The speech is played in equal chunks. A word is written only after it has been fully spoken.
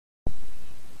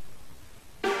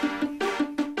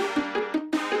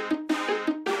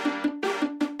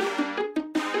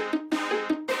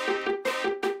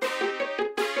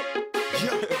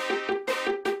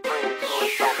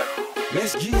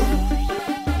Let's get it.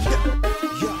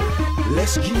 Yeah.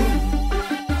 Let's get it.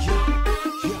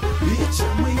 Bitch,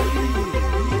 I'm in.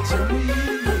 Bitch, I'm in.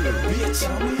 Bitch,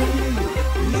 I'm in.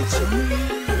 Bitch, I'm in.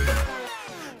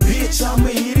 Bitch, I'm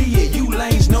an idiot. You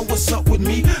lanes know what's up with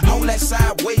me. All that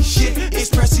sideways shit,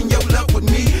 expressing your love with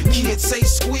me. Kids say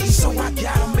squeeze, so I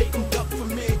gotta make them duck for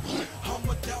me. I'm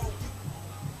a dog.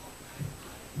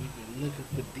 We've been looking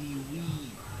for D-Weed.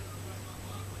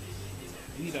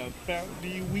 We done found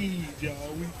D-Weed,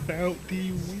 y'all. We found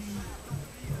D-Weed.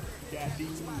 Got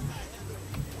D-Weed.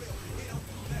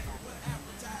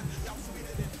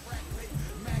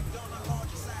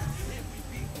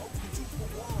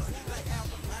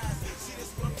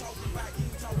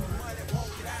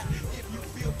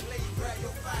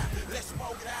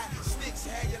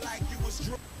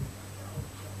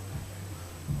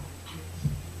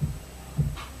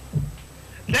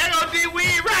 There go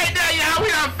D-Weed right there, y'all. We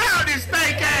done found this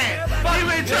snake ass. We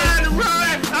been trying to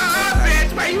run.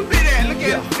 Bitch, where you been at? Look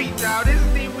at his feet, y'all. This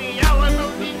is D-Weed. Y'all want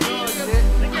no D-Weed?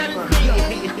 Look at his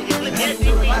feet. Look at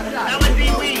D-Weed. That was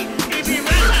D-Weed. He be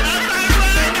running. I'm trying to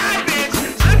run that bitch.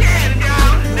 Look at him,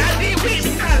 y'all. Now D-Weed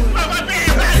because my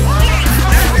man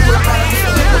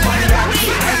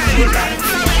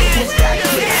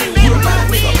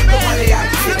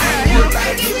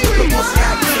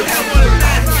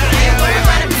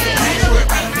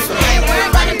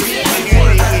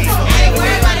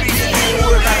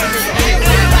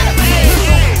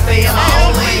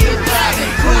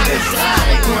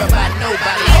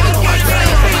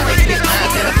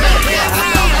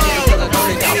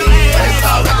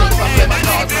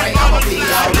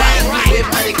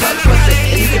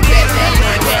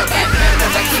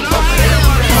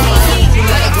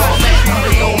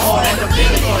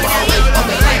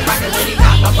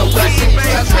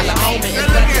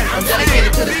I'm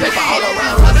dedicated to this paper all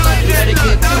around. You better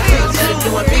get two kids instead of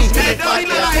doing beats. Cause it's fucked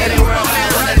up. Anywhere I'm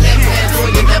at, when the next man do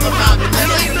it, you never found it.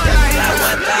 Never you just fly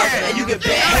 1,000 and you get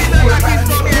back. I ain't worried about a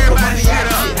nigga. Look at money I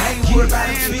get. I ain't worried about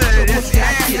a bitch. Look pussy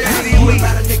I get. I ain't worried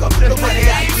about a nigga. Look money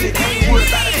I get. I ain't worried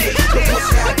about a bitch. Look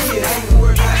pussy I get. I ain't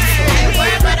worried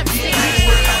about a nigga. I ain't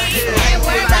worried about a bitch. I ain't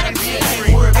worried about a nigga. I ain't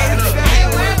worried about a bitch. I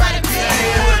ain't worried about a nigga. I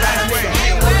ain't worried about a bitch. I ain't worried about a nigga. I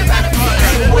ain't worried about a bitch. I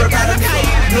ain't worried about a nigga.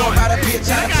 Know about a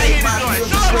bitch. I take my bills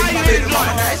and straight my baby on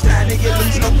a nice time. Nigga,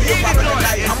 lose no feel about the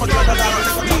night. I'ma drop a lot of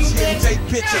nigga. Come see and take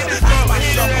pictures. I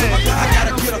myself, I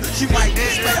gotta get her. She might get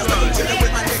spell. Let me chill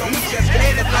with my nigga. We just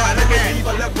made it fly. Look at me,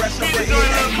 but let pressure. But it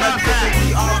ain't nothing.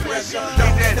 We all pressure.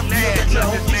 Don't let them feel that you're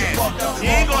home. Get fucked up. You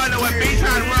ain't going nowhere. Be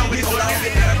trying to run with you.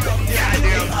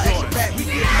 Goddamn. We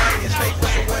get money and straight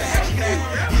pressure. What the action at?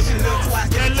 Get your little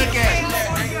twat. Yeah, look at him.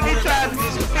 He's trying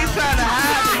to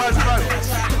hide the motherfucker.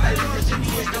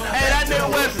 Hey, that nigga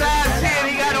was size 10.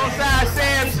 He got on size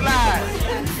Sam slide.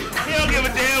 He don't give a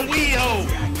damn weed hoe.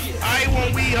 I ain't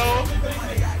want weed hoe.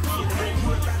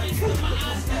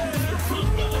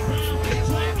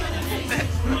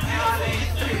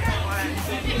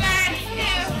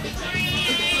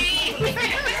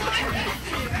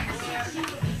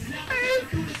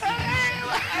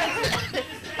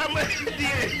 How much you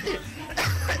did?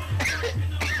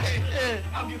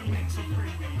 I'll give him some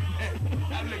free.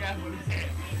 I'm looking out for this.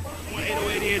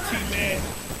 108 here too, man.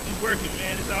 We working,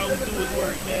 man. That's all we do is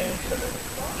work, man.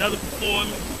 Another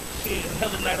performance. Shit,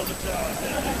 another night on the job,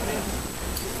 man.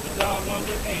 The dog one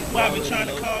with me. Why I been trying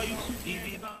to call you?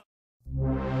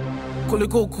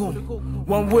 Kulikoko,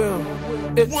 one will.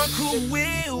 It's One cool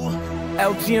will.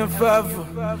 LGN forever.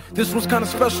 This one's kinda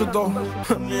special though.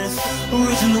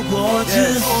 Original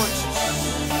gorgeous.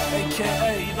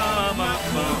 AKA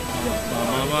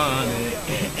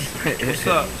What's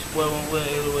up? It's boy one way,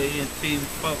 the way in T.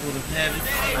 Fuck with him heavy.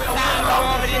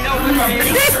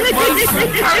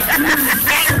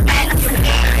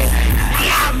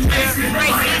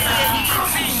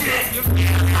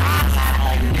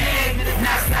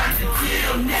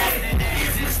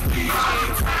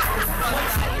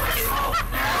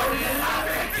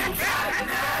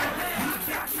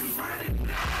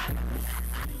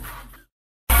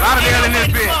 A lot of deal in this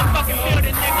bitch.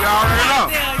 You already know.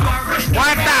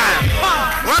 One time.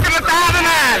 Welcome to Thousand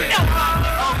Island.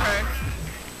 Okay.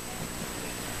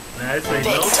 Nah, this ain't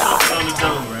no on the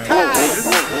dome, right? This is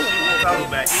talking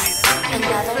about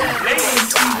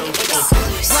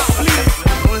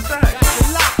go inside.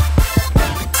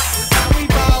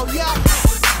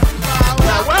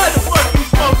 Now, why the fuck you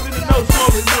smoking in the no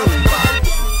smoking room?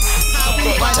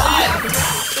 It's like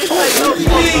no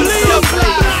smoking room.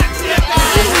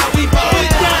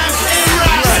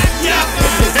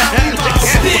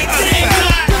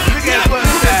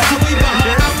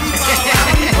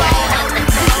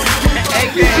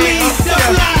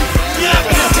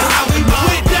 How we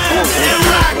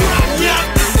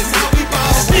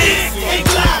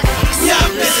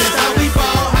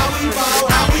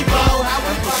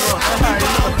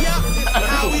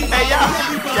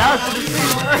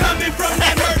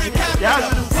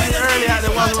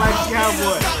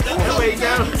cowboy. That way he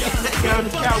got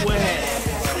the cowboy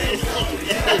hat.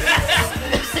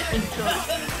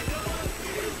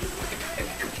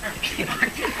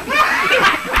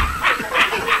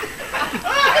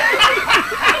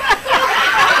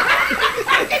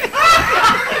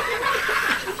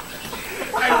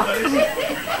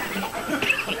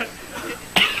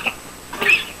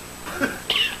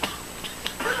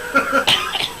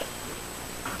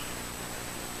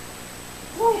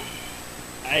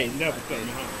 I ain't never coming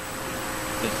home.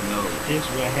 This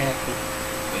what happens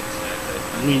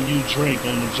when you drink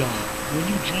on the job. When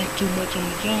you drink too much on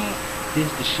the job, this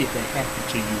the shit that happened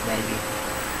to you right here.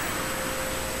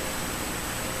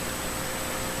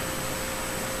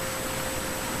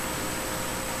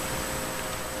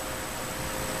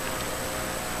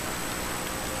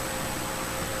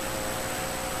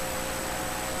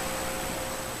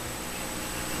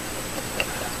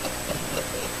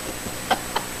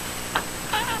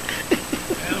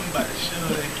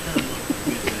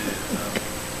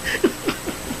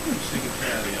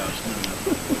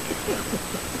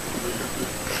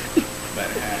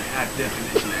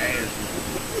 Definition ass.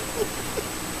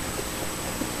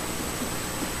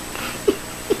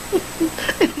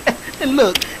 And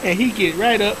look, and he get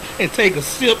right up and take a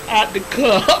sip out the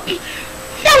cup.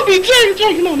 Y'all be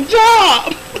drinking on the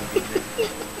job.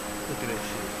 Look at that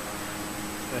shit.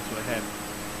 That's what happens.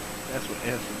 That's what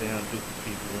Amsterdam do for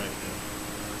people right there.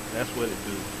 That's what it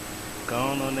do.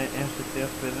 Gone on that Amsterdam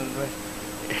feeling right.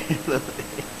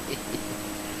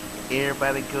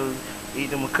 Everybody goes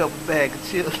eat them a couple bag of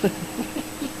chips.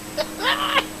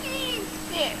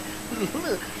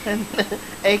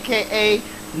 AKA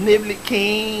Niblet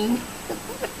King.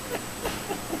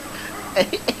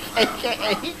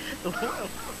 AKA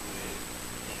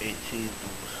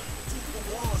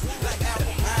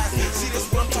See,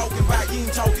 this what I'm talking about. You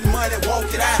ain't talking money,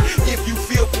 walk it out. If you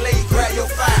feel played, grab your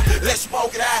fire. Let's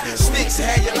smoke it out. Sticks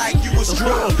had you like you was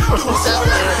drunk. Do a slow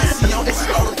line. See, I'm the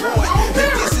slow boy.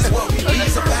 And this is what we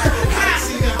bees about. I ain't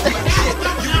seen them big shit.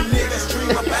 You niggas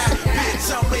dream about.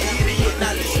 Bitch, I'm an idiot.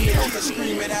 Now listen to kids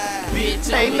scream it out.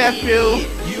 Hey, nephew.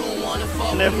 You don't wanna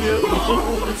fuck Nephew.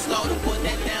 with them, start to put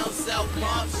that down south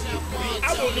mob shit.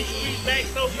 I wanted to be back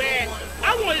so bad.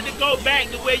 I wanted to go back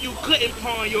to where you couldn't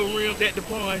pawn your rims at the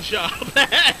pawn shop.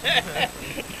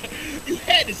 You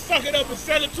had to suck it up and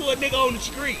sell it to a nigga on the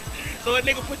street. So a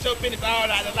nigga put your business all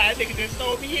out of line. Nigga just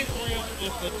sold me his rims for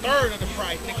a third of the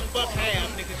price. Nigga, fuck half.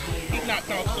 Nigga, he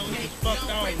knocked off so he was fucked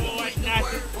on.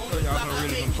 So y'all gonna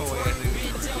really some poor ass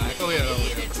niggas. Like, go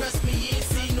ahead, Trust me, you ain't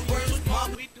seen the words pop.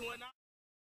 we doing all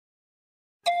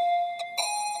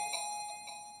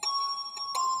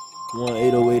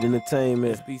 1808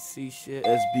 Entertainment, SBC shit,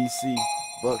 SBC,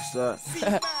 Buckshot,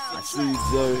 I see you,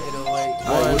 Jerry.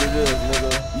 Alright, what it is,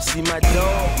 nigga? You see my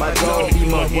dog be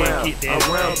my round,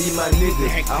 around be my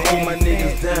niggas, I hold my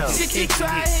niggas down. Shit, you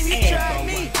try him, you try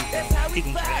me. That's how we He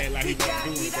can vibe. play like he He gonna got do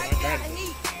me it, like but I got that it.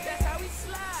 heat. That's how we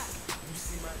slide. You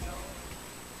see my dog?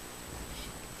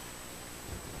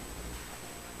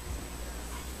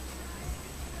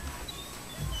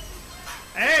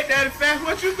 Hey, Daddy Fast,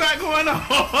 what you got going on?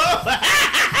 What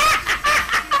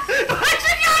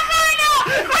you got going on?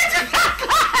 What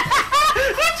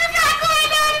you got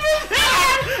going on in this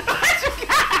house? What you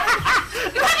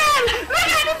got?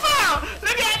 Look at the phone.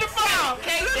 Look at the phone.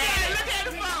 Look at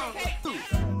the phone.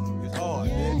 It's hard,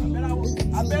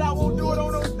 man. I bet I won't do it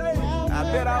on those days. I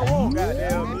bet I won't,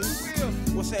 goddamn.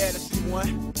 What's the head of C1?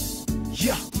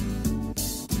 Yeah.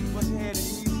 What's the head of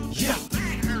Easy? Yeah.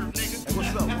 Hey,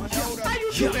 what's up, man? How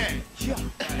you do that?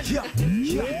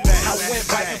 I went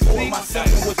back and forth, my son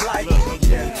was like,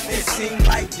 it seemed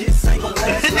like this ain't gonna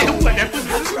last long.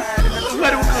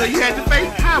 What it was good? You had to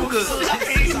face how good?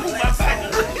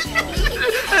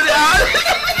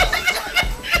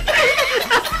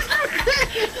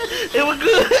 It was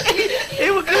good.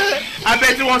 It was good. I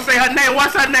bet you won't say her name.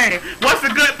 What's her name? What's the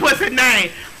good pussy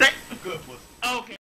name? Say good pussy. Okay.